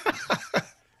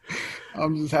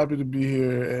 I'm just happy to be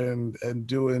here and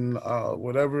doing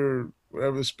whatever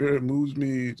the spirit moves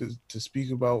me to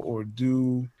speak about or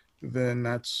do. Then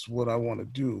that's what I want to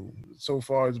do. So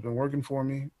far, it's been working for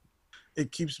me.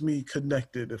 It keeps me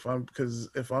connected. Because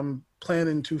if I'm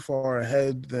planning too far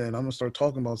ahead, then I'm gonna start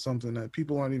talking about something that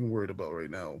people aren't even worried about right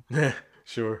now.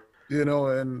 Sure. You know,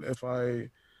 and if I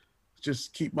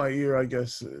just keep my ear, I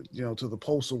guess, you know, to the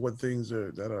pulse of what things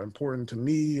are that are important to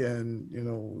me, and, you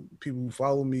know, people who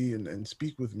follow me and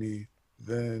speak with me,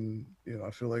 then, you know, I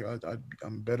feel like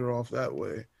I'm better off that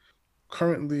way.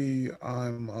 Currently,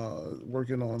 I'm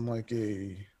working on like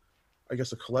I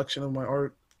guess, a collection of my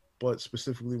art, but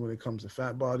specifically when it comes to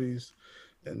fat bodies.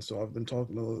 And so I've been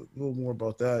talking a little more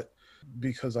about that,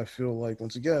 because I feel like,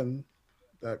 once again,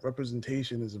 that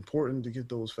representation is important, to get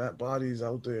those fat bodies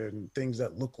out there and things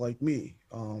that look like me,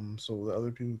 so that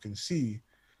other people can see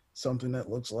something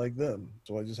that looks like them.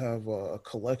 So I just have a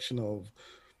collection of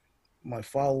my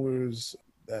followers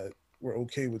that were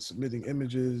okay with submitting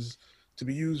images to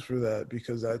be used for that,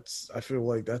 because I feel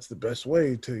like that's the best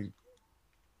way to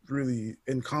really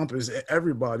encompass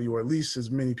everybody, or at least as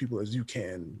many people as you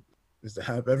can, is to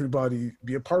have everybody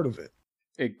be a part of it.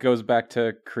 It goes back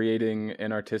to creating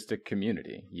an artistic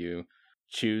community. You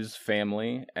choose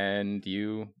family and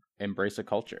you embrace a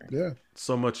culture. Yeah.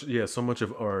 So much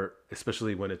of art,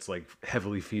 especially when it's like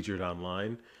heavily featured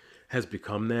online, has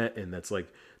become that. And that's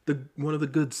like the one of the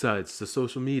good sides to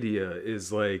social media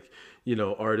is, like, you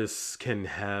know, artists can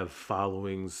have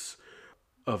followings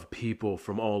of people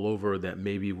from all over that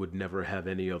maybe would never have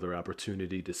any other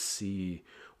opportunity to see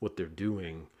what they're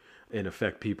doing, and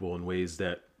affect people in ways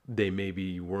that they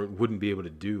maybe wouldn't be able to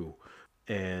do.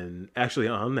 And actually,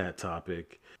 on that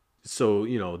topic, so,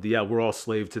 you know, we're all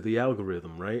slave to the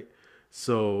algorithm, right?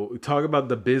 So talk about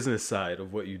the business side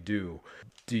of what you do.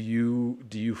 Do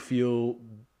you feel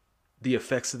the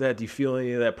effects of that? Do you feel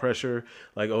any of that pressure?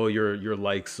 Like, oh, your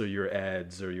likes or your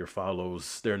ads or your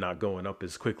follows, they're not going up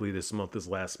as quickly this month as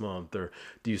last month? Or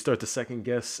do you start to second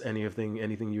guess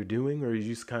anything you're doing, or you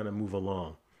just kind of move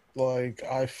along? Like,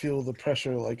 I feel the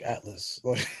pressure like Atlas.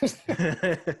 Like,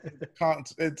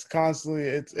 it's constantly,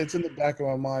 it's in the back of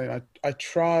my mind. I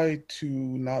try to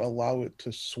not allow it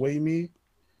to sway me,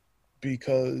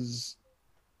 because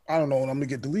I don't know when I'm gonna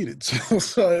get deleted.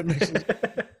 So it makes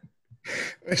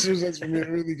no sense for me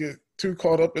to really get too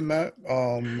caught up in that.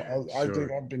 I think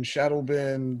Sure. I've been shadow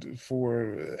banned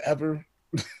forever.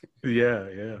 Yeah,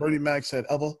 yeah. Bernie Mac said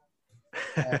ever,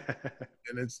 uh,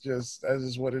 and it's just, that's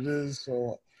just what it is.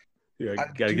 So Yeah, I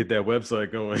gotta do. get that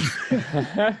website going.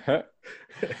 I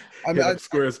mean, Hit I up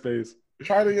Squarespace.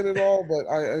 try to get it all, but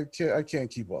I can't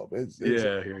keep up. It's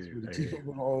Yeah, I hear you. impossible to I hear keep up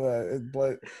you. with all that.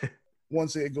 But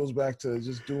once it goes back to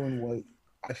just doing what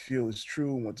I feel is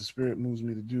true and what the spirit moves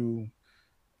me to do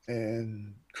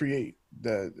and create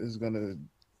that is gonna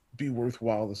be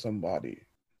worthwhile to somebody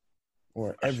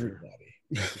or For sure. everybody.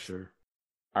 For sure.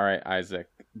 All right, Isaac,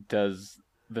 does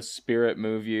the spirit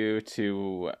move you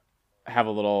to have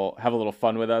a little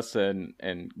fun with us and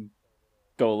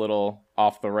go a little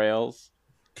off the rails?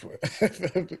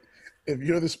 If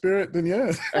you're the spirit, then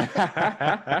yes.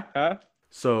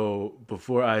 So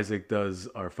before Isaac does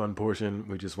our fun portion,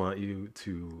 we just want you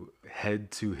to head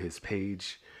to his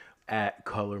page at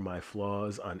Color My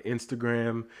Flaws on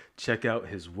Instagram. Check out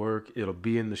his work. It'll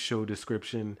be in the show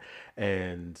description.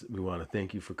 And we want to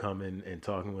thank you for coming and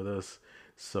talking with us.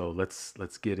 So let's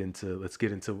get into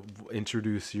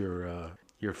introduce your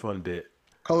fun bit.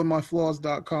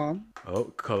 ColorMyFlaws.com.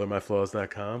 Oh,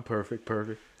 colormyflaws.com. Perfect.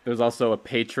 There's also a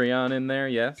Patreon in there,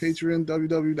 yes? Patreon,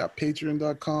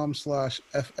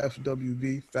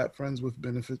 www.patreon.com/FFWB, Fat Friends with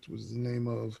Benefits, was the name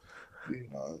of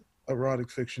the erotic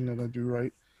fiction that I do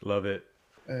write. Love it.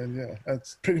 And yeah,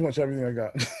 that's pretty much everything I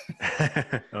got.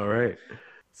 All right.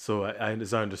 So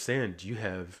as I understand, you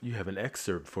have an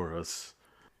excerpt for us.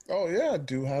 Oh yeah, I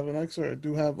do have an excerpt. I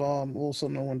do have a little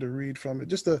something I wanted to read from it.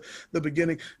 Just the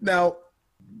beginning. Now,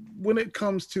 when it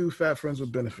comes to Fat Friends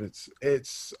with Benefits,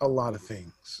 it's a lot of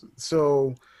things.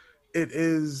 So it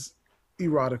is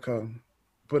erotica,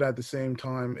 but at the same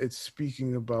time, it's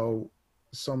speaking about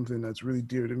something that's really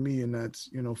dear to me, and that's,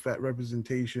 fat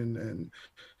representation and,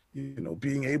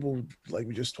 being able, like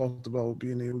we just talked about,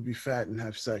 being able to be fat and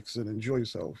have sex and enjoy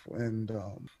yourself, and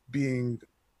being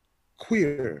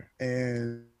queer.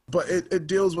 But it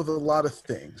deals with a lot of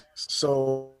things.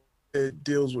 So it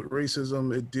deals with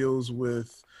racism, it deals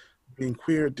with being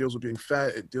queer, it deals with being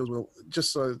fat, it deals with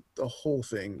just the whole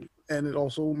thing. And it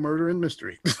also murder and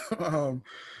mystery. All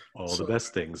the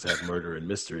best things have murder and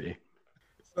mystery.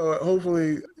 So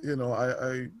hopefully,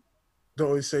 I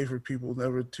always say for people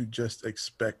never to just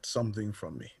expect something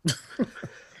from me.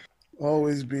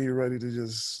 Always be ready to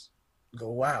just go,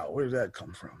 wow, where did that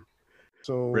come from?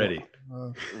 So ready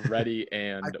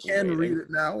and I can waiting. read it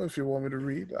now if you want me to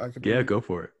read. I could read go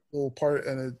for it. A little part,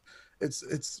 and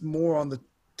it's more on the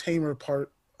tamer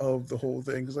part of the whole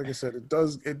thing, because like I said, it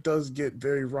does get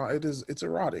very raw. It's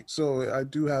erotic. So I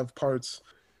do have parts.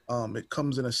 It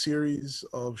comes in a series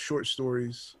of short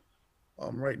stories.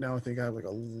 Right now I think I have like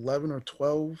 11 or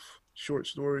 12 short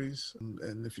stories,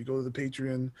 and if you go to the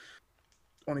Patreon,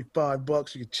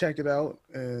 $25, you can check it out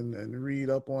and read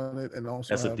up on it. And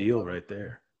also that's a deal right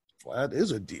there. Well, that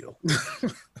is a deal.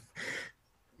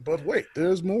 But wait,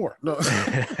 there's more. No.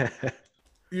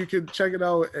 You can check it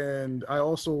out, and I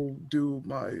also do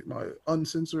my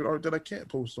uncensored art that I can't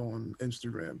post on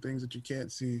Instagram, things that you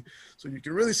can't see, so you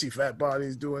can really see fat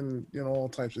bodies doing all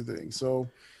types of things. So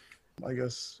I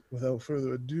guess without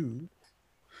further ado,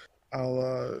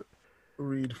 I'll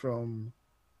read from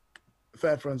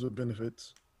Fat Friends with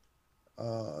Benefits.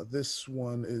 This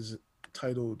one is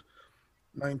titled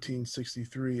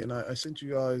 1963, and I sent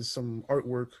you guys some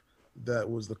artwork that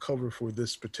was the cover for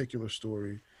this particular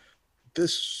story.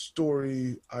 This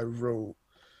story I wrote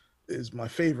is my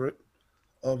favorite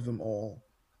of them all,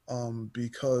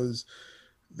 because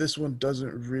this one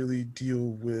doesn't really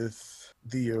deal with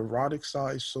the erotic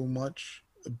side so much,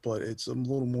 but it's a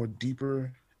little more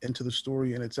deeper into the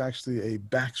story, and it's actually a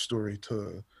backstory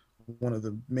to one of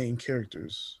the main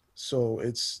characters. So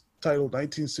it's titled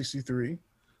 1963.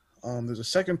 There's a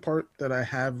second part that I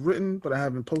have written, but I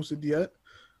haven't posted yet.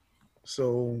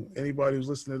 So anybody who's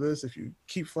listening to this, if you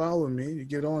keep following me, you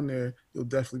get on there, you'll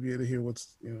definitely be able to hear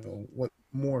what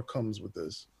more comes with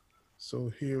this.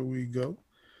 So here we go.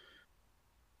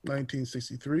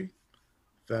 1963,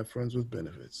 Fat Friends with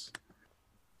Benefits.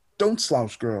 Don't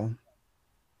slouch, girl.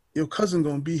 Your cousin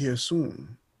gonna be here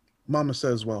soon, Mama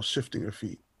says while shifting her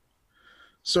feet.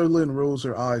 Sir Lynn rolls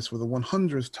her eyes for the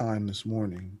 100th time this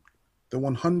morning. The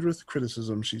 100th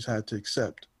criticism she's had to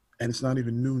accept, and it's not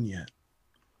even noon yet.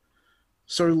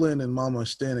 Sir Lynn and Mama are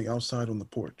standing outside on the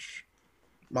porch.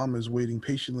 Mama is waiting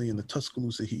patiently in the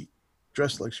Tuscaloosa heat,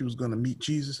 dressed like she was going to meet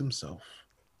Jesus himself.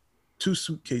 2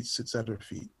 suitcases sits at her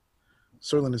feet.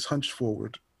 Sir Lynn is hunched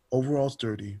forward, overalls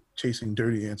dirty, chasing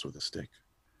dirty ants with a stick.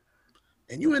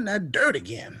 And you in that dirt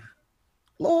again.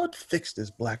 Lord, fix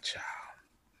this black child.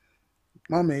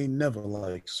 Mama ain't never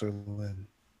liked Sir Lynn.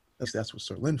 At least that's what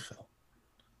Sir Lynn felt.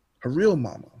 Her real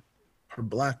mama, her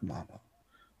black mama,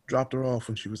 dropped her off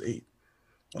when she was 8.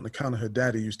 On account of her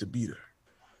daddy used to beat her.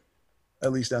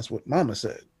 At least that's what Mama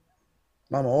said.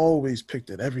 Mama always picked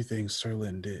at everything Sir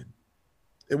Lynn did.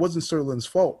 It wasn't Sir Lynn's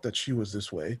fault that she was this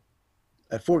way.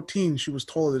 At 14, she was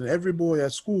taller than every boy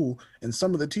at school and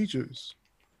some of the teachers.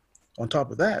 On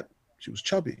top of that, she was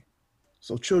chubby.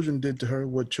 So children did to her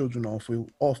what children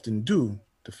often do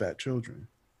to fat children.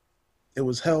 It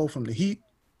was hell from the heat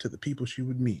to the people she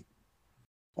would meet.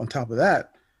 On top of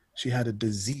that, she had a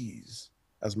disease,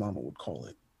 as Mama would call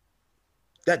it.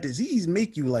 That disease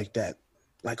make you like that,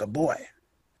 like a boy.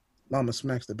 Mama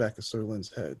smacks the back of Sir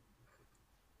Lynn's head.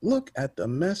 Look at the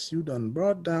mess you done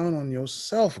brought down on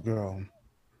yourself, girl.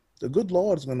 The good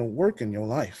Lord's gonna work in your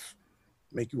life,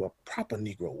 make you a proper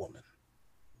Negro woman.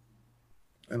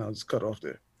 And I'll just cut off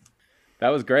there. That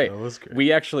was great. That was great.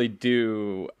 We actually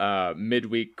do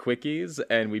midweek quickies,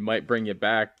 and we might bring you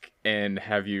back and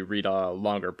have you read a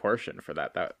longer portion for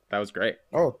that. That was great.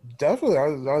 Oh, definitely.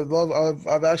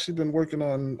 I've actually been working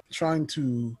on trying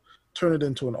to turn it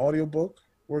into an audiobook,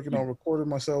 working on recording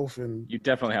myself. And you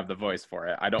definitely have the voice for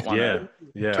it. I don't want to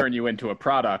turn you into a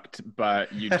product,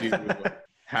 but you do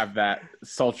have that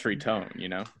sultry tone, you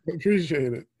know?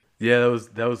 Appreciate it. Yeah,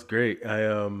 that was great.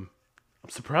 I'm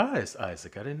surprised,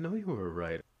 Isaac. I didn't know you were a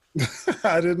writer.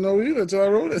 I didn't know either until I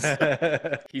wrote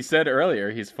it. He said earlier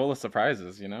he's full of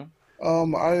surprises, you know?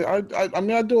 I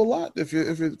mean, I do a lot. If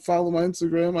you follow my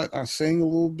Instagram, I sing a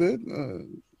little bit,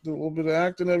 do a little bit of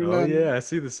acting every now and then. Yeah, I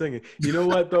see the singing. You know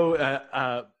what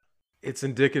though? It's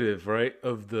indicative, right,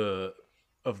 of the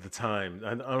time.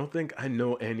 I don't think I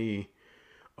know any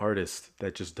artist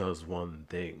that just does one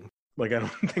thing. Like I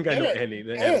don't think I know any.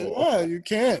 Yeah, you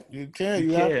can't. You can't.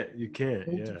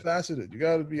 Multifaceted. You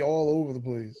got to be all over the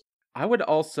place. I would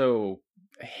also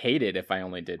hate it if I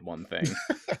only did one thing.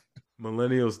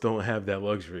 Millennials don't have that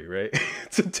luxury, right?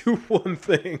 To do one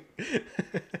thing.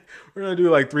 We're gonna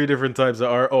do like 3 different types of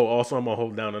art. Oh, also I'm gonna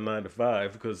hold down a 9 to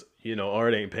 5 because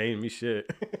art ain't paying me shit.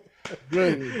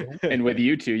 And with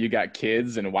you two, you got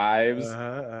kids and wives.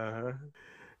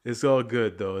 It's all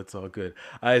good though. It's all good.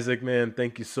 Isaac, man,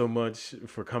 thank you so much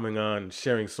for coming on,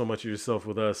 sharing so much of yourself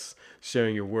with us,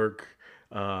 sharing your work,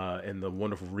 and the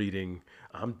wonderful reading.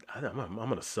 I'm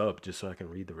gonna sub just so I can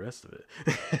read the rest of it.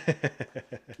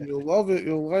 You'll love it.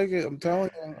 You'll like it. I'm telling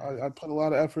you, I put a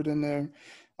lot of effort in there.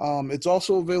 It's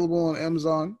also available on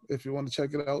Amazon if you want to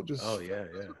check it out. Just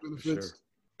benefits. Sure.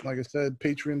 Like I said,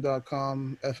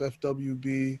 patreon.com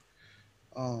FFWB.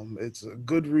 It's a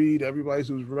good read. Everybody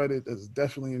who's read it has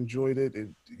definitely enjoyed it.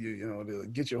 It'll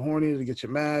get you horny, it'll get you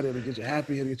mad, it'll get you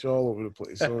happy, it'll get you all over the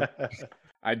place. So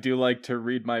I do like to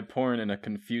read my porn in a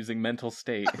confusing mental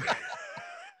state.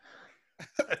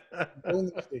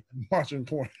 Watching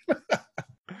porn.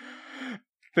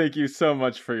 Thank you so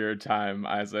much for your time,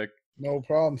 Isaac. No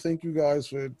problem. Thank you guys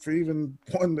for even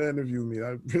wanting to interview me.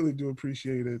 I really do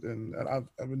appreciate it, and I've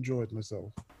enjoyed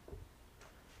myself.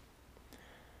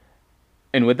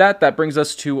 And with that brings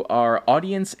us to our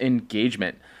audience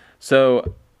engagement.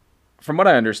 So, from what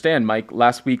I understand, Mike,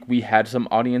 last week we had some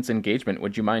audience engagement.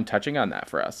 Would you mind touching on that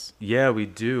for us? Yeah, we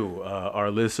do.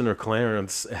 Our listener,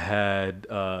 Clarence, had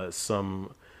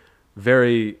some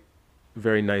very,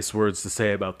 very nice words to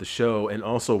say about the show and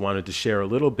also wanted to share a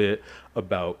little bit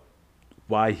about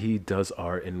why he does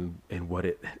art and what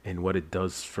it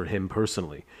does for him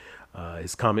personally.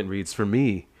 His comment reads, "For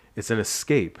me, it's an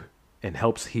escape and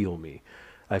helps heal me.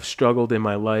 I've struggled in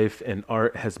my life, and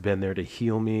art has been there to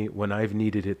heal me when I've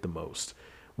needed it the most.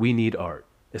 We need art,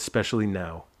 especially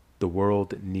now. The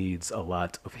world needs a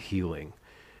lot of healing."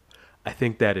 I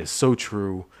think that is so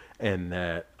true, and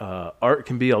that art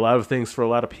can be a lot of things for a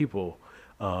lot of people.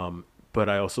 But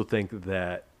I also think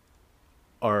that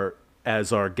art,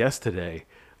 as our guest today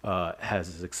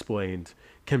has explained,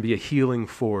 can be a healing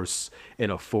force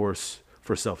and a force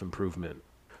for self-improvement.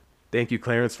 Thank you,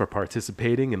 Clarence, for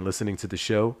participating and listening to the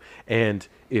show. And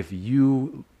thank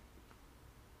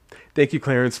you,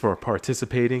 Clarence, for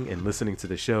participating and listening to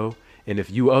the show. And if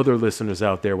you other listeners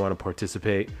out there want to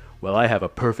participate, well, I have a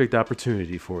perfect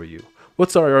opportunity for you.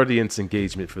 What's our audience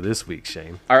engagement for this week,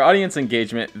 Shane? Our audience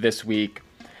engagement this week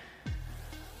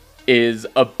is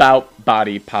about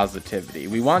body positivity.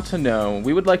 We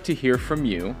would like to hear from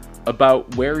you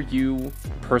about where you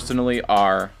personally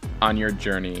are on your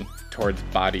journey towards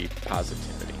body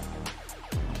positivity.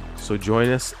 So join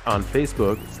us on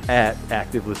Facebook at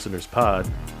Active Listeners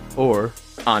Pod or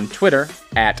on Twitter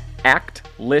at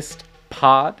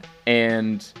ActListPod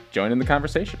and join in the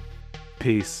conversation.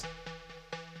 Peace.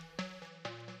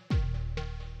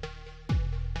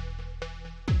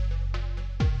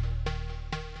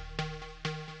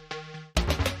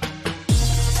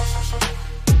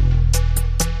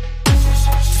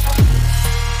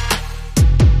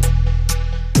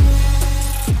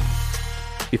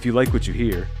 If you like what you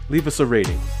hear, leave us a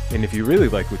rating. And if you really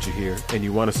like what you hear and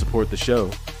you want to support the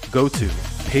show, go to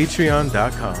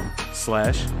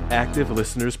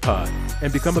patreon.com/activelistenerspod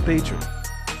and become a patron.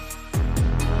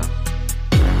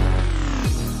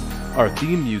 Our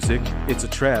theme music, It's a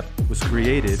Trap, was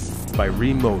created by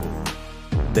Remodal.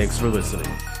 Thanks for listening.